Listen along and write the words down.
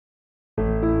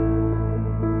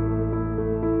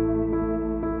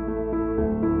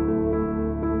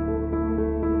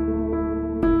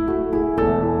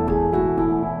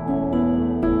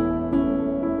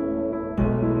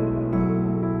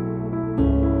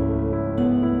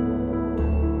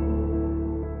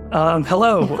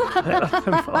Hello,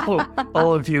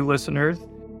 all of you listeners.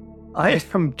 I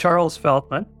am Charles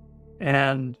Feldman,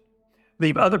 and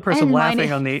the other person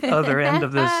laughing on the other end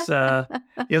of this, the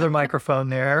other microphone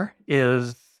there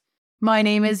is... My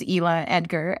name is Ela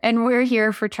Edgar, and we're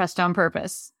here for Trust on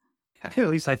Purpose. At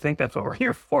least I think that's what we're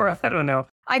here for. I don't know.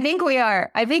 I think we are.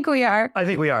 Yeah, I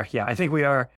think we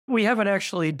are. We haven't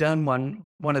actually done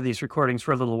one of these recordings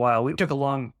for a little while. We took a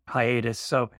long hiatus,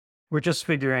 so we're just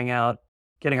figuring out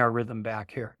getting our rhythm back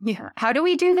here. Yeah. How do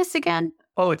we do this again?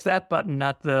 Oh, it's that button,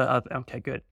 not the... okay,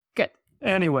 good. Good.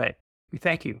 Anyway, we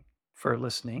thank you for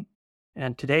listening.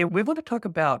 And today we want to talk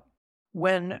about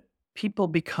when people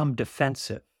become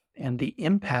defensive and the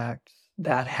impact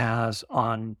that has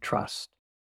on trust.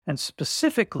 And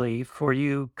specifically for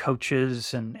you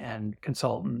coaches and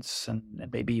consultants and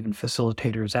maybe even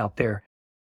facilitators out there,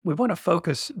 we want to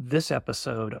focus this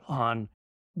episode on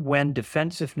when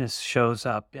defensiveness shows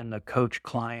up in the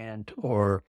coach-client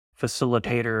or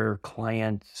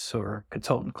facilitator-clients or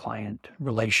consultant-client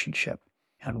relationship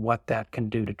and what that can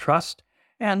do to trust,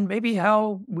 and maybe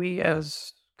how we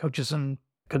as coaches and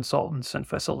consultants and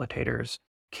facilitators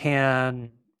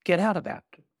can get out of that,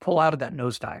 pull out of that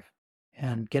nosedive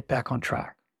and get back on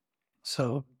track.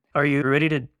 So are you ready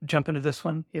to jump into this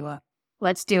one, Ela?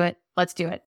 Let's do it.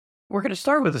 We're going to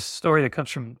start with a story that comes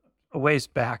from a ways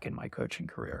back in my coaching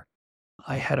career.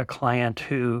 I had a client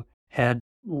who had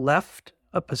left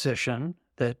a position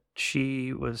that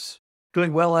she was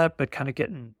doing well at, but kind of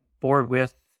getting bored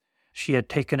with. She had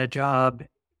taken a job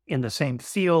in the same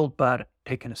field, but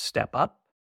taken a step up.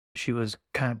 She was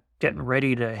kind of getting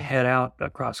ready to head out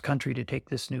across country to take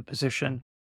this new position.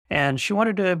 And she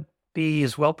wanted to be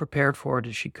as well prepared for it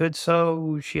as she could,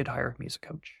 so she had hired me as a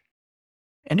coach.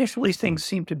 Initially, things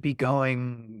seemed to be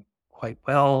going quite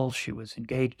well. She was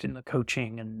engaged in the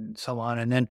coaching and so on.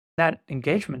 And then that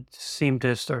engagement seemed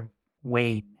to start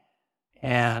wane.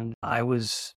 And I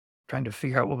was trying to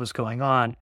figure out what was going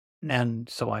on. And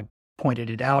so I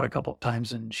pointed it out a couple of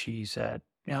times and she said,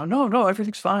 no,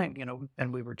 everything's fine.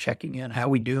 And we were checking in, how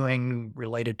we doing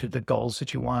related to the goals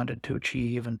that you wanted to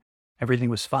achieve, and everything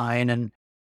was fine. And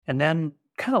then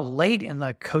kind of late in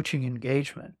the coaching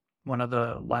engagement, one of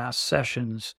the last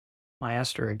sessions, I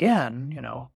asked her again,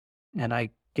 and I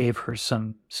gave her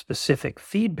some specific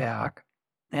feedback.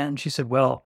 And she said,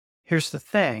 well, here's the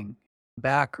thing.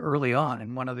 Back early on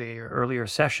in one of the earlier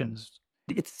sessions,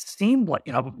 it seemed like,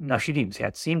 no, she didn't even say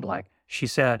it seemed like. She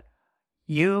said,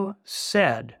 you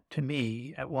said to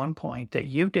me at one point that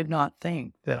you did not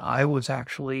think that I was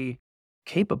actually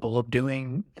capable of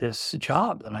doing this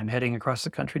job that I'm heading across the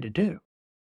country to do,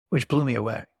 which blew me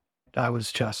away. I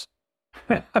was just,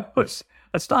 I was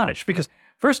astonished because,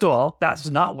 first of all, that's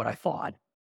not what I thought.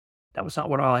 That was not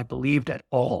what I believed at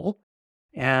all.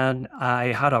 And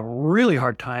I had a really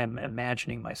hard time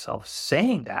imagining myself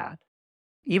saying that.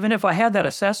 Even if I had that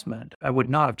assessment, I would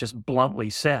not have just bluntly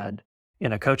said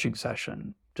in a coaching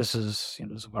session, this is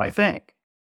what I think.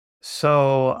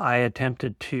 So I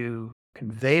attempted to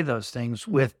convey those things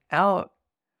without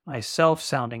myself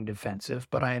sounding defensive,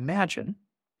 but I imagine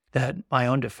that my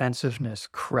own defensiveness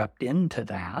crept into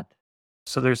that.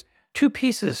 So there's two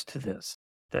pieces to this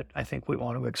that I think we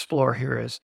want to explore here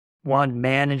is one,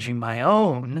 managing my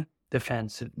own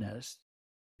defensiveness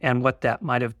and what that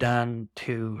might have done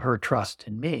to her trust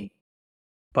in me,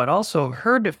 but also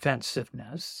her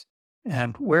defensiveness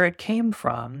and where it came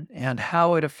from and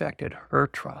how it affected her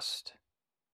trust.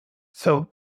 So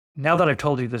now that I've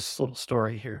told you this little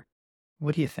story here,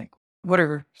 what do you think? What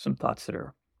are some thoughts that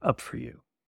are up for you?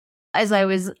 As I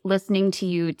was listening to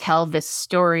you tell this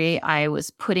story, I was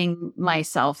putting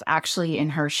myself actually in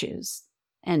her shoes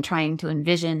and trying to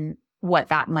envision what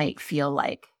that might feel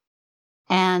like.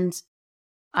 And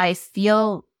I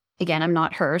feel, again, I'm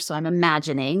not her, so I'm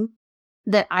imagining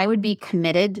that I would be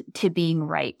committed to being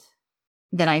right.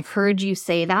 That I've heard you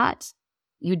say that,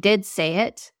 you did say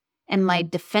it, and my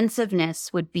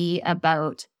defensiveness would be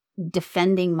about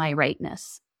defending my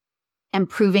rightness and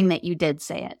proving that you did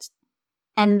say it.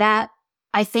 And that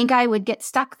I think I would get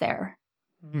stuck there.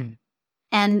 Mm.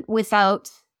 And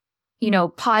without,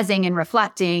 pausing and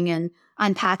reflecting and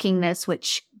unpacking this,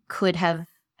 which could have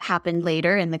happened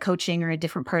later in the coaching or a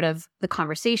different part of the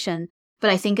conversation.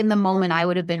 But I think in the moment, I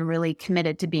would have been really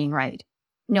committed to being right.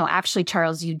 No, actually,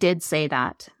 Charles, you did say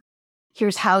that.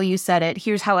 Here's how you said it.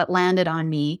 Here's how it landed on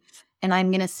me. And I'm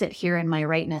going to sit here in my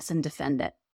rightness and defend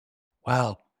it.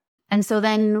 Wow. And so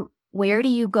then where do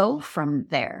you go from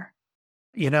there?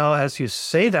 As you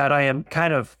say that, I am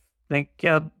kind of think,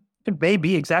 it may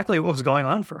be exactly what was going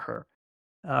on for her,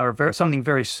 or something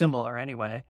very similar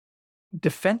anyway.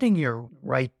 Defending your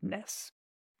rightness.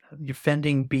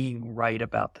 defending being right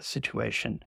about the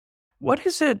situation. What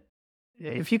is it,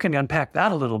 if you can unpack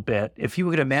that a little bit, if you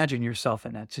would imagine yourself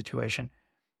in that situation,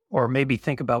 or maybe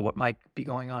think about what might be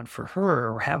going on for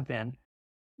her or have been,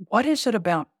 what is it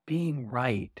about being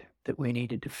right that we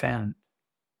need to defend?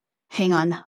 Hang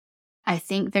on. I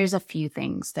think there's a few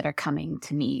things that are coming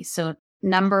to me. So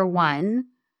number one,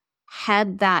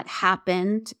 had that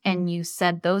happened and you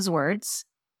said those words,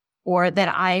 or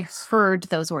that I heard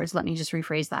those words, let me just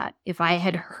rephrase that. If I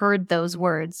had heard those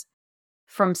words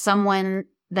from someone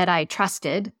that I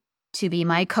trusted to be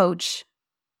my coach,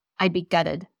 I'd be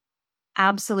gutted,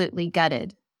 absolutely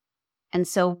gutted. And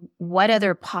so what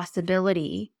other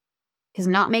possibility, because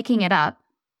not making it up,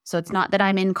 so it's not that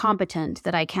I'm incompetent,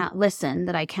 that I can't listen,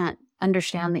 that I can't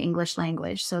understand the English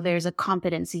language. So there's a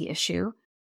competency issue.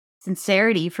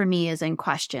 Sincerity for me is in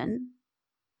question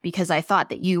because I thought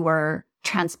that you were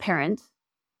transparent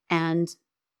and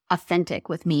authentic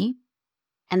with me.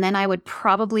 And then I would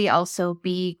probably also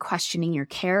be questioning your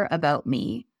care about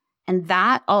me. And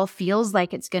that all feels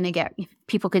like it's going to get, if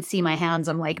people could see my hands,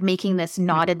 I'm like making this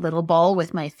knotted little ball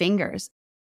with my fingers.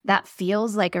 That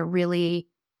feels like a really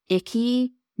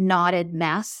icky, knotted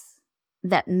mess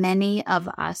that many of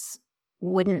us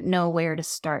wouldn't know where to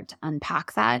start to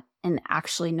unpack that and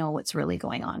actually know what's really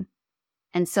going on.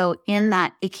 And so in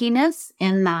that ickiness,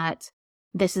 in that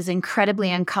this is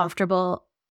incredibly uncomfortable,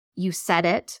 you said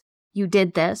it, you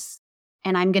did this,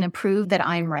 and I'm going to prove that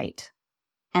I'm right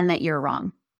and that you're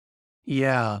wrong.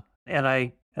 Yeah.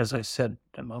 And as I said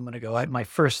a moment ago, my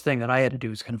first thing that I had to do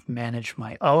was kind of manage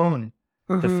my own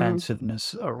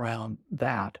defensiveness around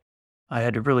that. I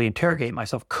had to really interrogate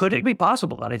myself. Could it be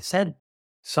possible that I said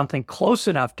something close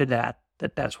enough to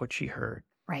that's what she heard?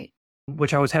 Right.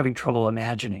 Which I was having trouble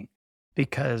imagining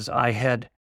because I had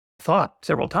thought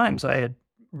several times I had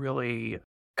really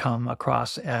come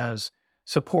across as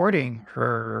supporting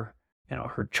her,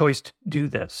 her choice to do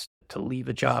this, to leave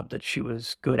a job that she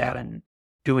was good at and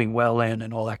doing well in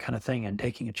and all that kind of thing and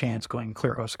taking a chance going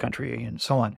clear across the country and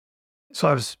so on. So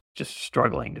I was just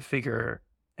struggling to figure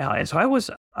out. And so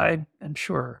I am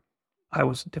sure I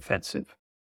was defensive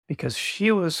because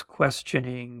she was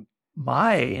questioning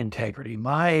my integrity,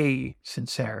 my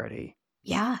sincerity.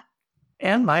 Yeah.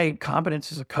 And my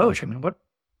competence as a coach. I mean,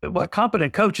 what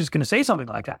competent coach is going to say something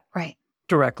like that? Right.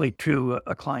 Directly to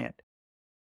a client.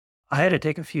 I had to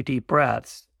take a few deep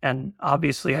breaths, and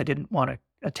obviously I didn't want to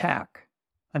attack.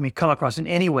 I mean, come across in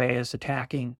any way as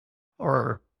attacking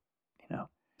or,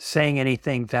 saying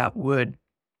anything that would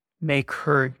make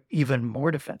her even more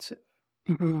defensive.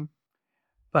 Mm-hmm.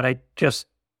 But I just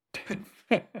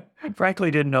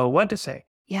frankly didn't know what to say.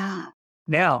 Yeah.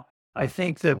 Now, I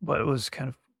think that what was kind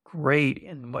of great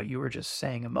in what you were just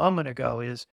saying a moment ago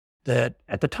is that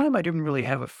at the time I didn't really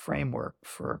have a framework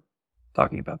for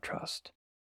talking about trust.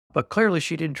 But clearly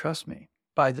she didn't trust me.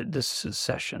 By this is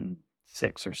session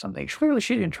 6 or something. Clearly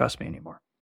she didn't trust me anymore.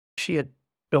 She had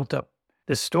built up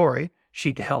this story.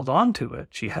 She'd held on to it.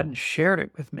 She hadn't shared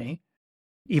it with me,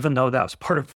 even though that was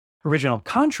part of original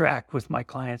contract with my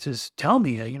clients is tell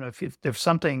me, if there's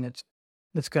something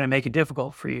that's going to make it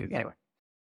difficult for you. Anyway,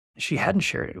 she hadn't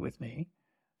shared it with me.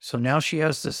 So now she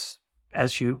has this,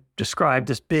 as you described,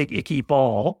 this big icky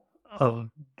ball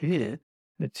of it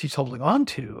that she's holding on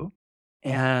to.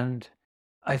 And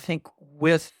I think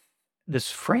with this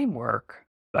framework,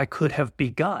 I could have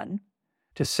begun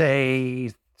to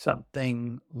say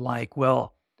something like,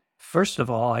 well, first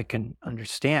of all, I can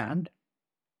understand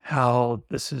how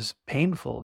this is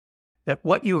painful, that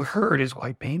what you heard is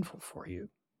quite painful for you,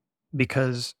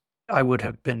 because I would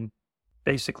have been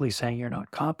basically saying you're not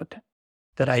competent,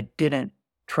 that I didn't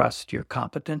trust your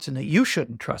competence and that you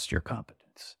shouldn't trust your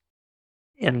competence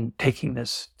in taking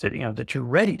this, that you're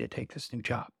ready to take this new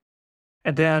job.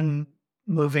 And then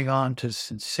moving on to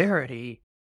sincerity,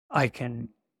 I can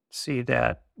see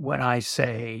that when I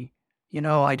say,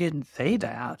 I didn't say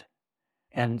that,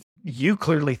 and you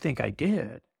clearly think I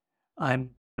did,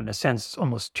 I'm in a sense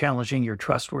almost challenging your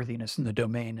trustworthiness in the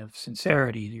domain of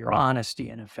sincerity, your honesty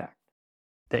in effect,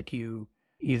 that you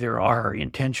either are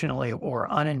intentionally or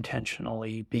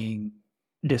unintentionally being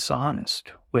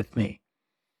dishonest with me.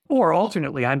 Or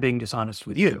alternately, I'm being dishonest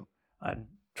with you. I'm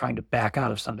trying to back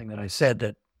out of something that I said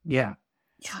that, yeah.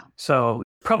 So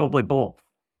probably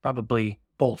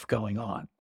both going on.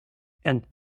 And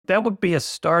that would be a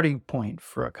starting point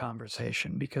for a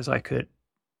conversation because I could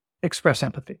express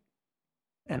empathy.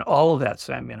 And all of that,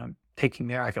 so I'm taking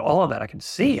there, all of that, I can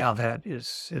see how that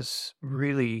is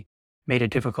really made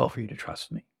it difficult for you to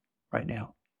trust me right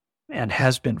now and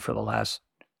has been for the last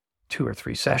 2 or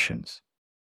 3 sessions.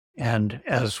 And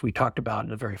as we talked about in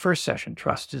the very first session,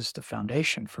 trust is the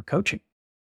foundation for coaching.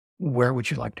 Where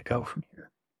would you like to go from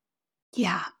here?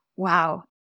 Yeah. Wow.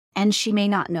 And she may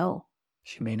not know.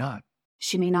 She may not.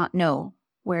 She may not know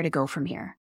where to go from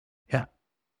here. Yeah.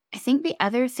 I think the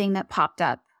other thing that popped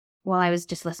up while I was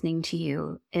just listening to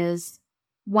you is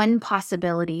one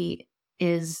possibility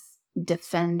is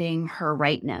defending her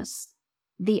rightness.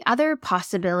 The other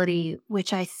possibility,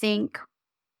 which I think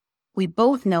we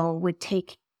both know would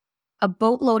take a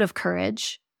boatload of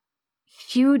courage,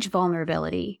 huge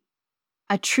vulnerability,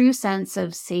 a true sense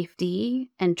of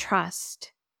safety and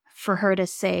trust for her to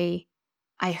say,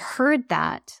 I heard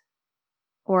that,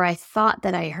 or I thought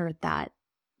that I heard that,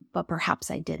 but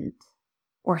perhaps I didn't,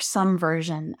 or some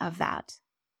version of that,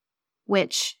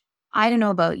 which I don't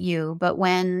know about you, but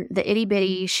when the itty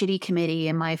bitty shitty committee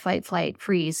in my fight, flight,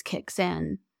 freeze kicks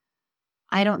in,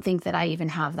 I don't think that I even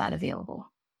have that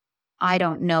available. I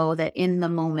don't know that in the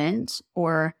moment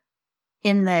or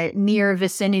in the near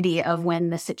vicinity of when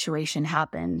the situation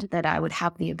happened that I would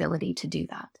have the ability to do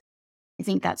that. I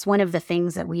think that's one of the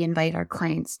things that we invite our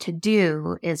clients to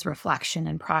do is reflection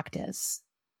and practice.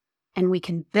 And we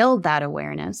can build that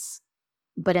awareness,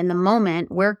 but in the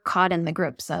moment, we're caught in the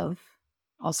grips of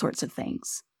all sorts of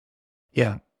things.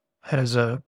 Yeah. As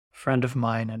a friend of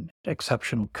mine, an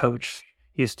exceptional coach,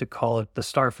 used to call it the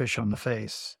starfish on the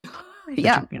face.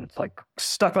 Yeah. It's like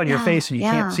stuck on your face and you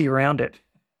can't see around it.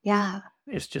 Yeah.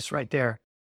 It's just right there.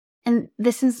 And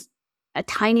this is a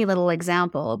tiny little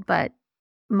example, but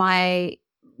my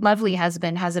lovely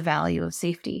husband has a value of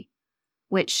safety,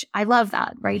 which I love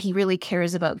that, right? He really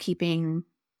cares about keeping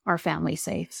our family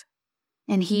safe.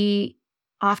 And he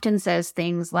often says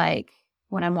things like,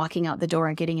 when I'm walking out the door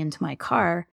and getting into my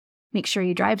car, make sure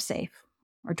you drive safe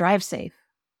or drive safe.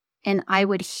 And I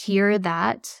would hear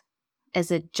that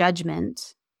as a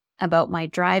judgment about my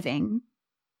driving,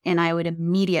 and I would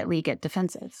immediately get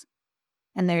defensive.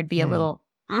 And there'd be a little,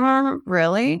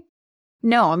 really?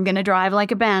 No, I'm going to drive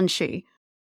like a banshee.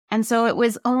 And so it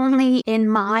was only in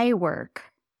my work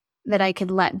that I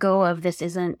could let go of this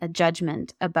isn't a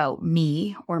judgment about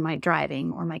me or my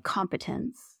driving or my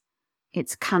competence.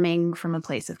 It's coming from a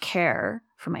place of care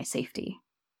for my safety.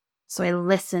 So I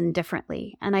listen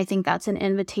differently. And I think that's an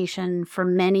invitation for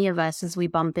many of us as we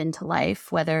bump into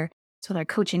life, whether it's with our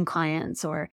coaching clients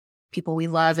or people we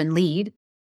love and lead,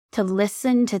 to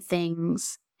listen to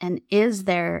things. And is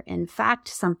there, in fact,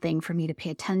 something for me to pay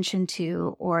attention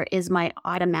to, or is my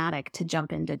automatic to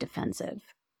jump into defensive?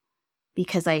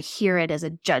 Because I hear it as a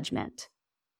judgment.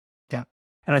 Yeah.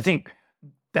 And I think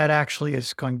that actually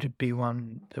is going to be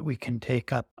one that we can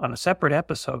take up on a separate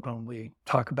episode when we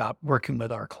talk about working with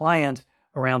our clients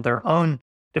around their own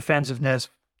defensiveness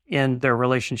in their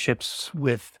relationships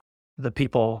with the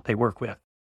people they work with,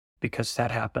 because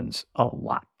that happens a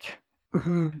lot.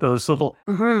 Mm-hmm. Those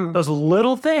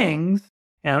little things.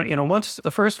 And, once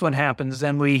the first one happens,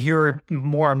 then we hear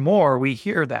more and more, we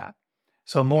hear that.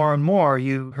 So more and more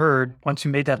you heard, once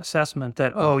you made that assessment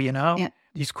that,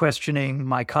 he's questioning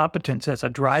my competence as a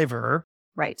driver.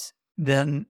 Right.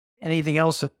 Then anything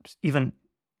else that's even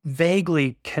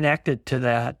vaguely connected to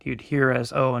that, you'd hear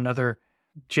as, another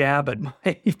jab at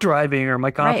my driving or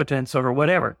my competence or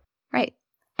whatever. Right.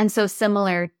 And so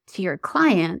similar to your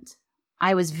client,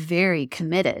 I was very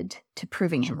committed to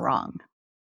proving him wrong.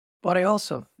 But I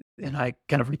also, and I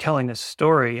kind of retelling this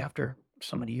story after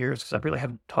so many years, because I really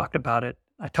haven't talked about it.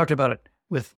 I talked about it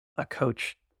with a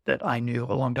coach that I knew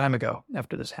a long time ago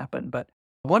after this happened. But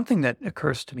one thing that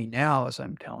occurs to me now as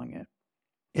I'm telling it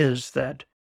is that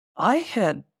I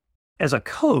had, as a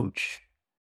coach,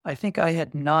 I think I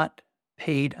had not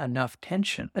paid enough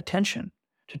attention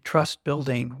to trust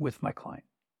building with my client,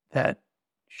 that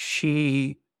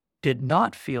she did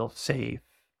not feel safe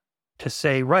to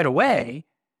say right away,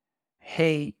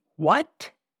 hey,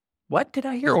 what did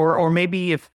I hear? Or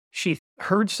maybe if she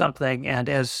heard something and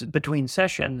as between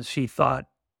sessions, she thought,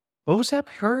 what was that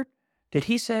I heard? Did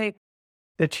he say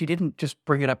that she didn't just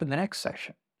bring it up in the next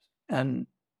session and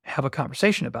have a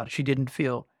conversation about it? She didn't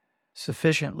feel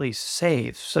sufficiently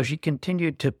safe. So she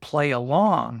continued to play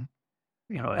along,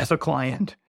 as a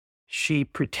client. She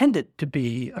pretended to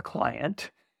be a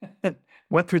client and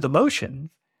went through the motions,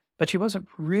 but she wasn't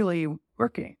really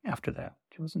working after that.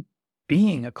 She wasn't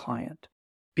being a client,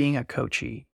 being a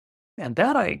coachee. And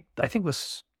that I think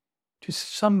was to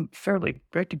some fairly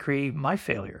great degree my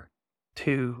failure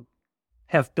to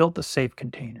have built a safe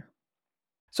container.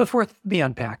 So it's worth me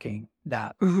unpacking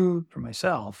that for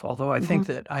myself, although I think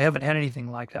that I haven't had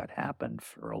anything like that happen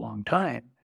for a long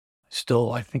time.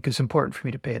 Still, I think it's important for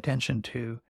me to pay attention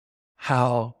to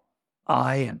how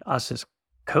I and us as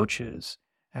coaches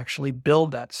actually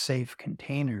build that safe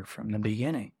container from the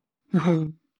beginning,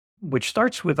 Mhm. which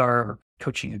starts with our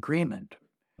coaching agreement,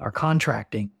 our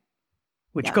contracting,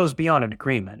 which Yeah. goes beyond an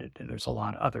agreement. There's a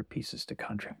lot of other pieces to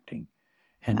contracting,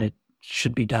 and Yeah. it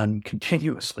should be done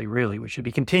continuously, really. We should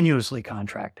be continuously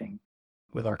contracting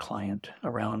with our client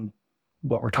around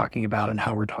what we're talking about and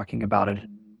how we're talking about it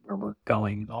and where we're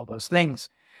going, all those things.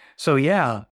 So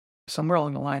yeah, somewhere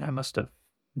along the line, I must have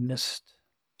missed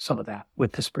some of that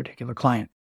with this particular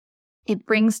client. It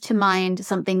brings to mind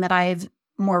something that I've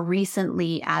more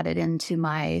recently added into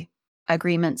my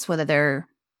agreements, whether they're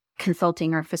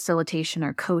consulting or facilitation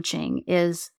or coaching,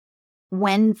 is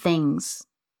when things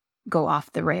go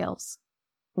off the rails,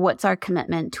 what's our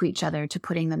commitment to each other to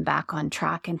putting them back on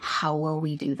track, and how will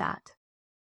we do that?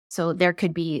 So there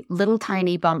could be little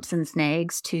tiny bumps and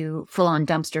snags to full-on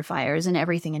dumpster fires and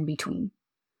everything in between.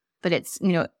 But it's,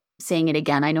 saying it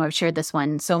again, I know I've shared this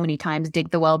one so many times, dig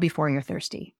the well before you're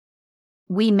thirsty.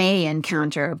 We may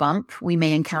encounter a bump, we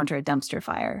may encounter a dumpster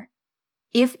fire.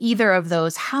 If either of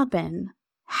those happen,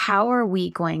 how are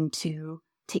we going to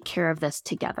take care of this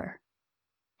together?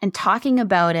 And talking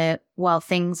about it while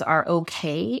things are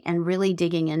okay and really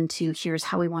digging into here's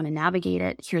how we want to navigate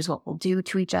it, here's what we'll do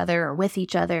to each other or with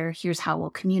each other, here's how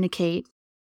we'll communicate,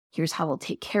 here's how we'll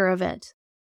take care of it,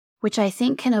 which I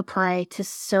think can apply to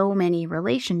so many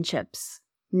relationships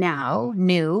now,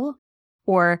 new,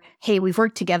 or, hey, we've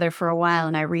worked together for a while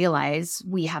and I realize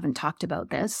we haven't talked about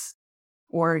this,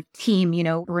 or team,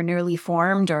 we're newly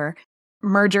formed, or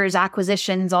mergers,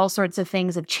 acquisitions, all sorts of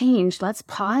things have changed. Let's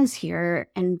pause here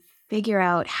and figure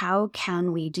out how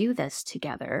can we do this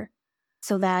together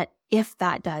so that if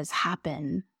that does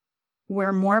happen,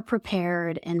 we're more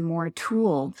prepared and more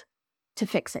tooled to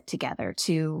fix it together,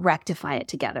 to rectify it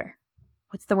together.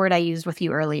 What's the word I used with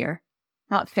you earlier?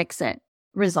 Not fix it,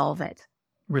 resolve it.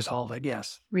 Resolve it,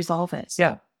 yes. Resolve it.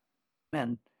 Yeah.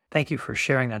 And thank you for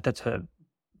sharing that. That's a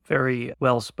very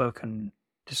well-spoken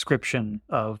description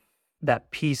of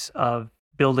that piece of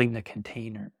building the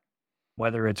container,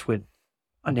 whether it's with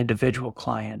an individual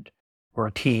client or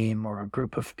a team or a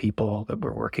group of people that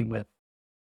we're working with.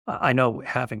 I know,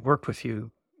 having worked with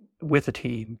you with a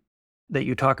team, that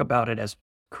you talk about it as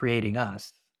creating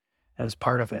us as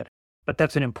part of it. But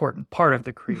that's an important part of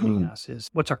the creating us is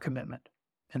what's our commitment?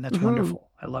 And that's wonderful.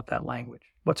 I love that language.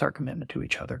 What's our commitment to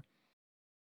each other?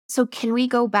 So can we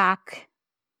go back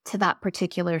to that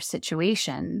particular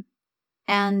situation?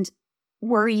 And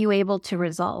were you able to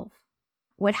resolve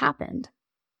what happened?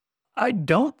 I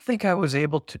don't think I was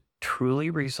able to truly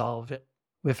resolve it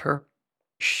with her.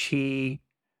 She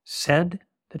said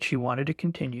that she wanted to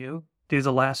continue through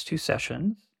the last 2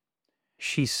 sessions.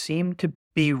 She seemed to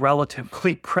be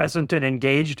relatively present and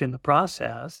engaged in the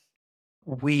process.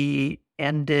 We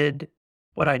ended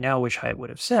what I now wish I would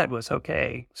have said was,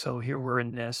 okay, so here we're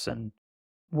in this, and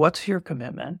what's your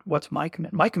commitment? What's my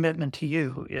commitment? My commitment to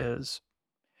you is,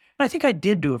 and I think I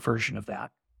did do a version of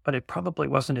that, but it probably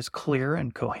wasn't as clear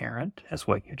and coherent as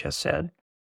what you just said.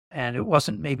 And it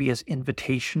wasn't maybe as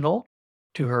invitational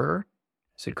to her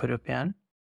as it could have been.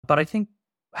 But I think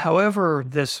however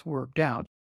this worked out,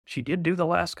 she did do the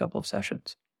last couple of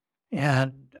sessions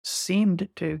and seemed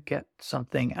to get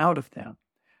something out of them.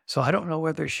 So I don't know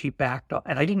whether she backed off.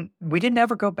 And we didn't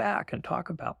ever go back and talk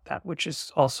about that, which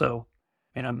is also,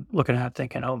 and I'm looking at it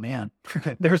thinking, oh man,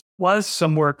 there was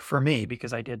some work for me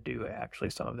because I did do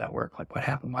actually some of that work. Like, what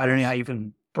happened? Why didn't I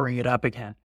even bring it up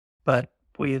again? But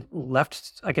we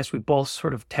left, I guess we both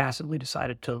sort of tacitly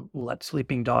decided to let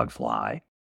sleeping dog fly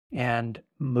and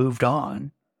moved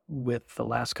on with the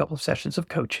last couple of sessions of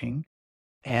coaching.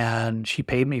 And she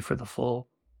paid me for the full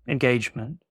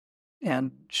engagement.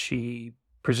 And she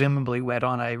presumably went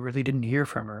on. I really didn't hear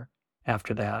from her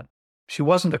after that. She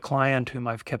wasn't a client whom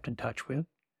I've kept in touch with.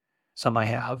 Some I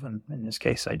have, and in this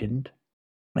case, I didn't.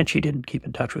 And she didn't keep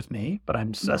in touch with me, but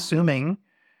I'm assuming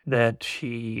that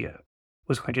she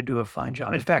was going to do a fine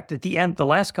job. In fact, at the end, the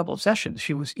last couple of sessions,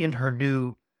 she was in her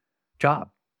new job.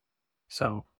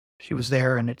 So she was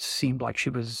there, and it seemed like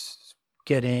she was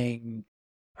getting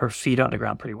her feet on the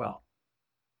ground pretty well,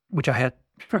 which I had.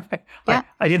 Yeah.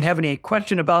 I didn't have any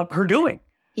question about her doing.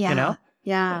 Yeah.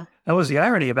 Yeah. That was the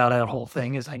irony about that whole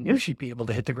thing, is I knew she'd be able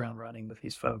to hit the ground running with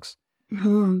these folks.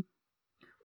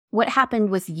 What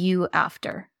happened with you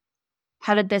after?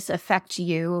 How did this affect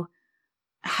you?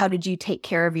 How did you take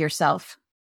care of yourself?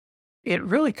 It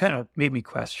really kind of made me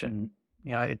question.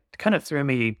 It kind of threw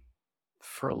me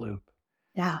for a loop.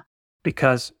 Yeah.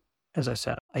 Because, as I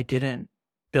said, I didn't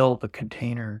build the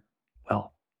container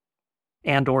well.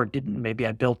 Or maybe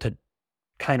I built it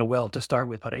kind of well to start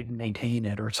with, but I didn't maintain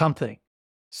it or something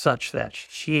such that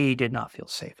she did not feel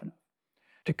safe enough.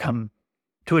 to come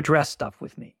to address stuff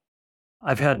with me.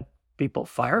 I've had people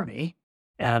fire me,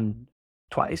 and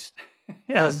twice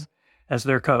as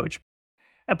their coach,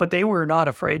 but they were not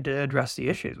afraid to address the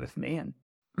issues with me and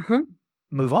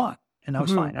move on. And that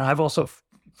was fine. And I've also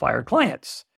fired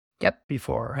clients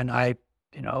before, and I,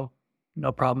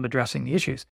 no problem addressing the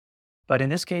issues. But in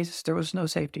this case, there was no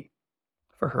safety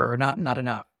for her, not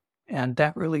enough. And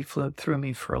that really threw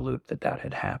me for a loop that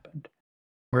had happened,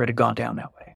 where it had gone down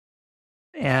that way.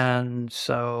 And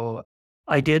so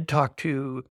I did talk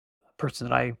to a person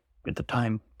that I, at the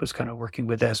time, was kind of working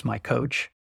with as my coach,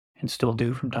 and still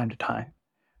do from time to time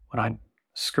when I'm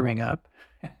screwing up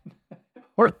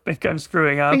or think I'm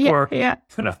screwing up or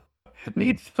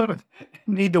need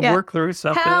to work through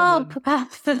something. Help!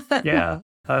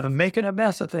 I'm making a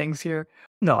mess of things here.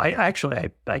 No, I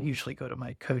usually go to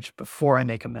my coach before I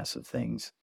make a mess of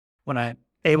things, when I'm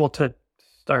able to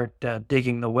start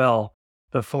digging the well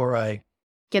before I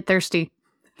get thirsty,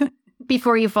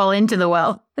 before you fall into the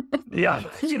well. Yeah,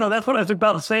 that's what I was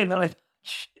about to say. And then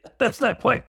that's not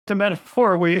quite the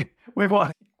metaphor we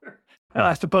want.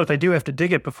 I suppose I do have to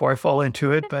dig it before I fall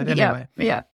into it, but anyway.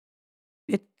 Yeah.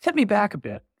 It set me back a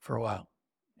bit for a while.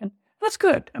 And that's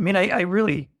good. I mean,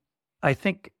 I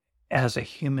think as a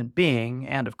human being,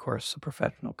 and of course a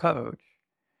professional coach,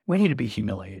 we need to be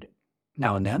humiliated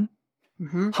now and then.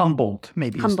 Humbled,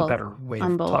 maybe is the better way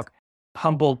to talk.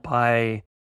 Humbled by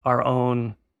our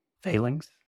own failings,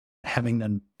 having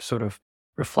them sort of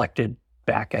reflected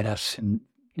back at us in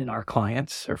our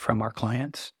clients or from our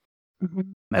clients,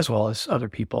 as well as other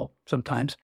people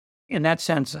sometimes. In that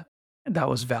sense, that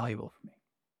was valuable for me.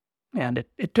 And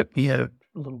it took me a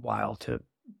little while to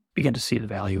begin to see the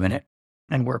value in it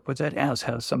and work with it, as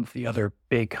has some of the other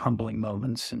big humbling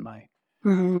moments in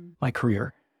my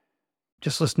career.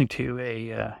 Just listening to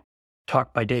a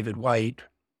talk by David White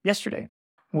yesterday,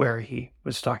 where he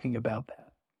was talking about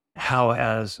that. How,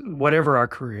 as whatever our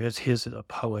career is, his is a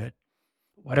poet,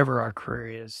 whatever our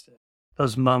career is,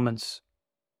 those moments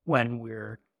when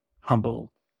we're humbled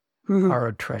are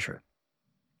a treasure.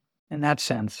 In that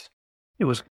sense, it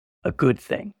was a good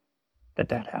thing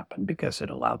that happened, because it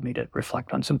allowed me to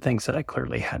reflect on some things that I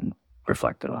clearly hadn't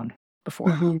reflected on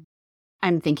before.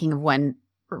 I'm thinking of one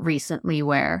recently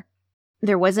where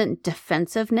there wasn't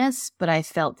defensiveness, but I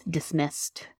felt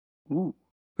dismissed. Ooh.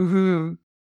 And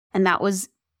that was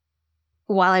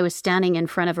while I was standing in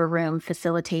front of a room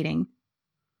facilitating,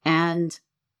 and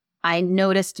I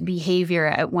noticed behavior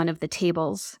at one of the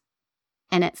tables,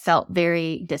 and it felt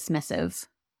very dismissive.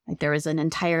 Like there was an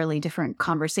entirely different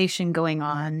conversation going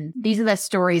on. These are the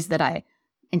stories that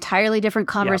entirely different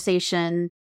conversation.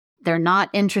 They're not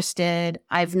interested.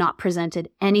 I've not presented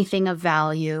anything of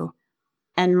value.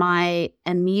 And my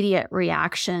immediate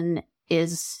reaction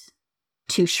is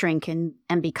to shrink and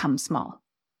become small.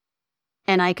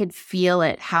 And I could feel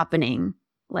it happening,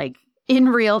 like in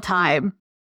real time.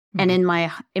 And in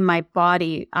my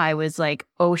body, I was like,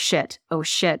 oh shit, oh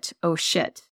shit, oh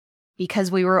shit.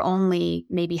 Because we were only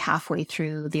maybe halfway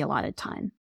through the allotted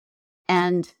time.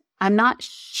 And I'm not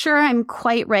sure I'm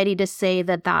quite ready to say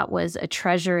that was a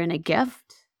treasure and a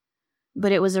gift,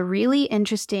 but it was a really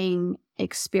interesting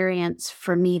experience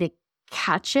for me to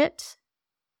catch it,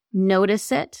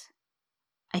 notice it.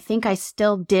 I think I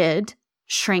still did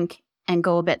shrink and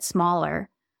go a bit smaller,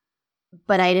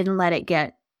 but I didn't let it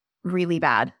get really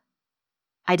bad.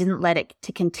 I didn't let it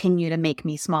to continue to make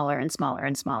me smaller and smaller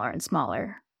and smaller and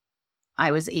smaller.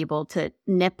 I was able to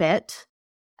nip it.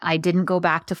 I didn't go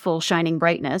back to full shining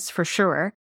brightness for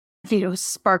sure.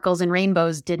 Sparkles and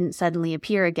rainbows didn't suddenly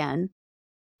appear again.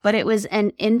 But it was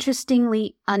an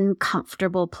interestingly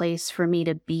uncomfortable place for me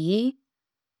to be,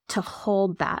 to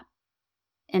hold that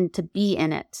and to be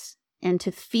in it and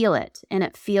to feel it. And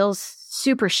it feels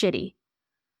super shitty.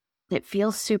 It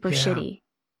feels super shitty.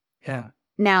 Yeah.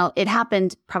 Now, it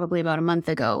happened probably about a month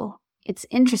ago. It's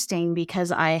interesting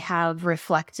because I have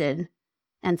reflected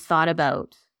and thought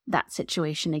about that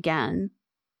situation again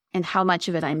and how much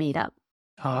of it I made up.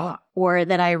 Or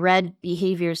that I read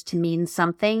behaviors to mean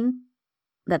something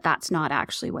that's not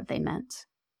actually what they meant.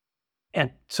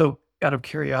 And so, out of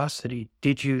curiosity,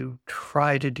 did you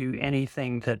try to do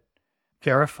anything that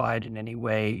verified in any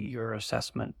way your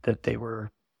assessment that they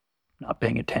were not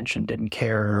paying attention, didn't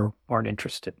care, or weren't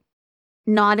interested?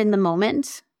 Not in the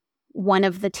moment. One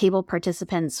of the table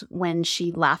participants, when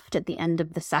she left at the end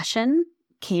of the session,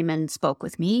 came and spoke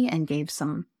with me and gave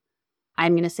some,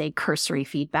 I'm going to say, cursory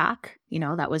feedback.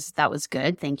 That was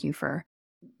good. Thank you for.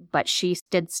 But she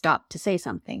did stop to say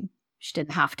something. She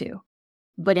didn't have to.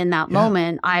 But in that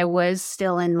moment, I was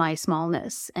still in my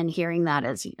smallness and hearing that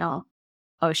as, oh,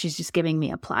 she's just giving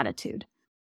me a platitude.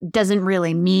 doesn't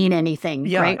really mean anything,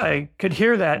 Yeah, right? I could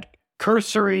hear that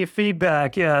cursory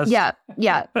feedback. Yes. Yeah.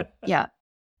 Yeah.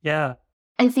 Yeah.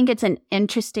 I think it's an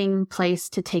interesting place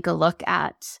to take a look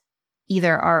at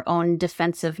either our own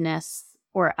defensiveness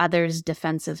or others'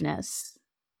 defensiveness.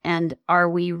 And are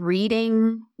we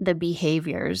reading the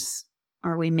behaviors?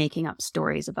 Are we making up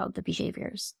stories about the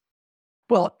behaviors?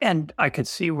 Well, and I could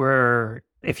see where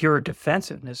if your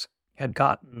defensiveness had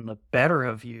gotten the better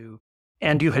of you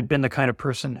and you had been the kind of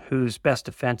person whose best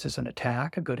defense is an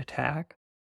attack, a good attack,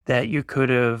 that you could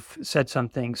have said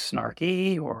something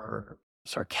snarky or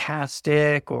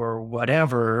sarcastic or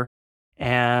whatever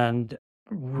and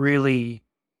really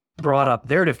brought up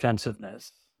their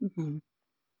defensiveness,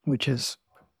 which is,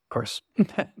 of course,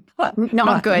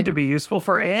 not good to be useful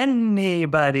for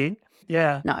anybody.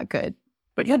 Yeah. Not good.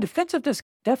 But yeah, defensiveness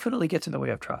definitely gets in the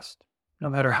way of trust, no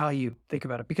matter how you think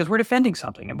about it, because we're defending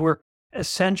something. And we're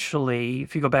essentially,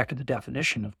 if you go back to the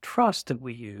definition of trust that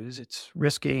we use, it's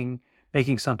risking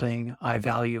making something I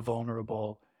value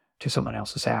vulnerable to someone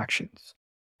else's actions.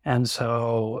 And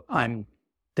so I'm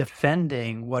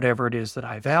defending whatever it is that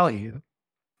I value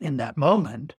in that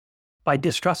moment by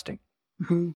distrusting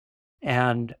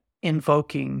and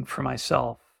invoking for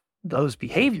myself those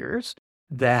behaviors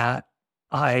that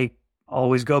I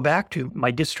always go back to,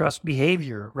 my distrust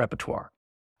behavior repertoire.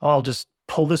 I'll just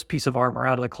pull this piece of armor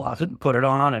out of the closet and put it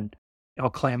on and I'll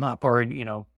clam up. Or,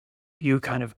 you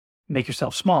kind of make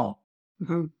yourself small.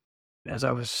 As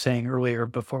I was saying earlier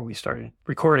before we started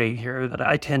recording here, that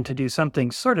I tend to do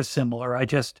something sort of similar. I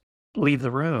just leave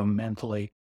the room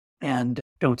mentally and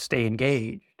don't stay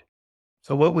engaged.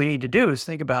 So what we need to do is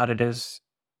think about it as,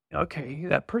 okay,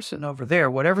 that person over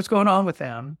there, whatever's going on with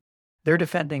them, they're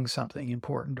defending something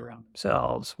important around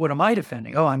themselves. What am I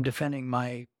defending? Oh, I'm defending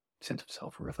my sense of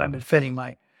self-worth. I'm defending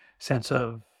my sense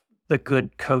of the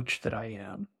good coach that I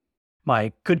am,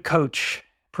 my good coach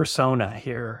persona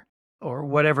here, or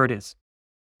whatever it is.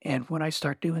 And when I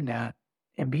start doing that,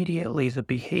 immediately the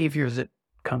behavior that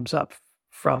comes up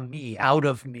from me, out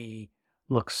of me,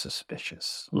 looks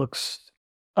suspicious, looks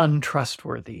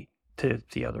untrustworthy to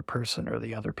the other person or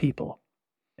the other people.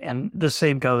 And the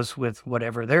same goes with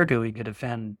whatever they're doing to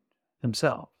defend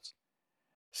themselves.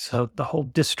 So the whole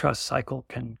distrust cycle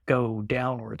can go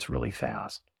downwards really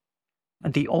fast.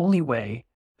 And the only way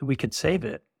that we could save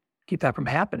it, keep that from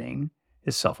happening,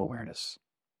 is self-awareness.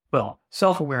 Well,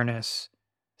 self-awareness,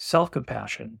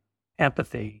 self-compassion,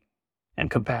 empathy, and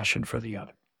compassion for the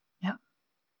other. Yeah.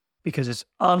 Because it's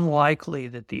unlikely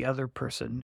that the other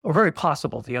person, or very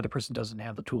possible the other person doesn't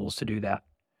have the tools to do that.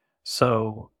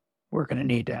 So we're going to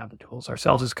need to have the tools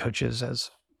ourselves as coaches,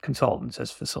 as consultants,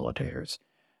 as facilitators,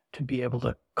 to be able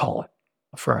to call it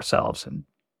for ourselves and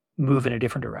move in a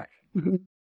different direction.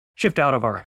 Shift out of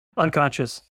our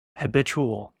unconscious,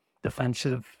 habitual,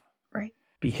 defensive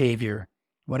behavior,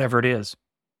 whatever it is.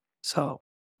 So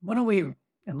why don't we,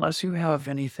 unless you have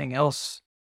anything else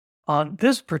on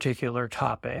this particular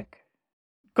topic,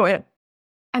 go ahead.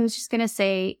 I was just going to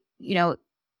say,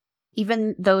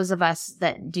 even those of us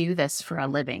that do this for a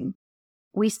living,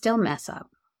 we still mess up.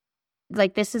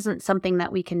 Like, this isn't something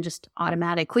that we can just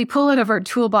automatically pull out of our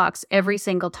toolbox every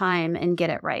single time and get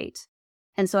it right.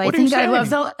 And so I think I love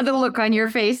the look on your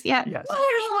face. Yeah. Yes.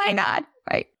 Why not?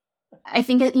 Right. I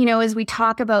think, as we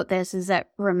talk about this, is that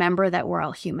remember that we're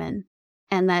all human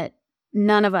and that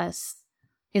none of us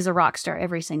is a rock star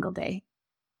every single day.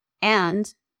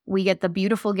 And we get the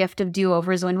beautiful gift of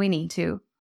do-overs when we need to.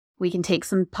 We can take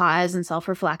some pause and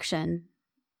self-reflection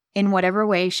in whatever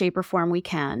way, shape, or form we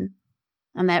can.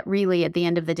 And that really, at the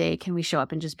end of the day, can we show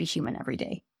up and just be human every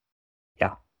day?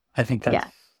 Yeah, I think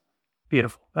that's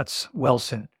beautiful. That's well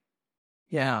said.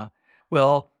 Yeah.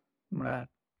 Well, I'm going to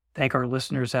thank our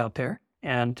listeners out there.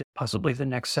 And possibly the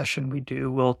next session we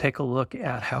do, we'll take a look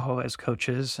at how, as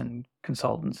coaches and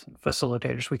consultants and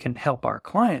facilitators, we can help our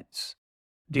clients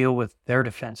deal with their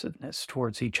defensiveness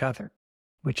towards each other,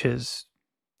 which is,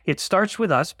 it starts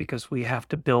with us because we have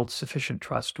to build sufficient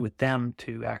trust with them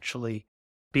to actually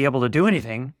be able to do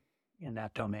anything in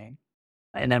that domain.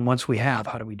 And then once we have,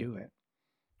 how do we do it?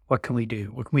 What can we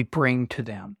do? What can we bring to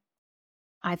them?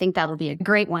 I think that'll be a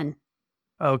great one.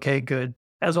 Okay, good.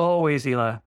 As always,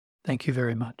 Ela, thank you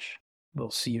very much.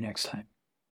 We'll see you next time.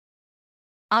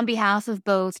 On behalf of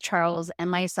both Charles and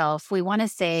myself, we want to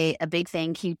say a big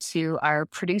thank you to our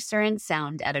producer and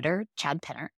sound editor, Chad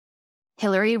Penner,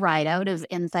 Hillary Rideout of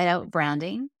Inside Out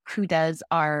Branding, who does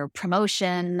our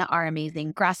promotion, our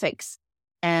amazing graphics,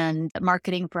 and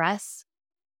marketing for us.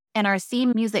 And our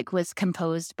theme music was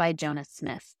composed by Jonas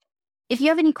Smith. If you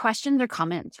have any questions or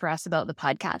comments for us about the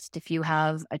podcast, if you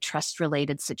have a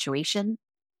trust-related situation,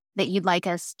 that you'd like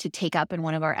us to take up in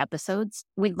one of our episodes,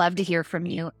 we'd love to hear from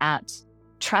you at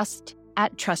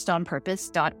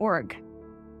trust@trustonpurpose.org.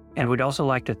 And we'd also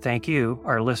like to thank you,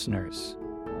 our listeners.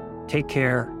 Take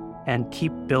care and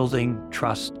keep building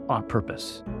trust on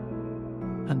purpose.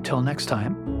 Until next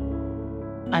time.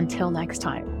 Until next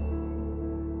time.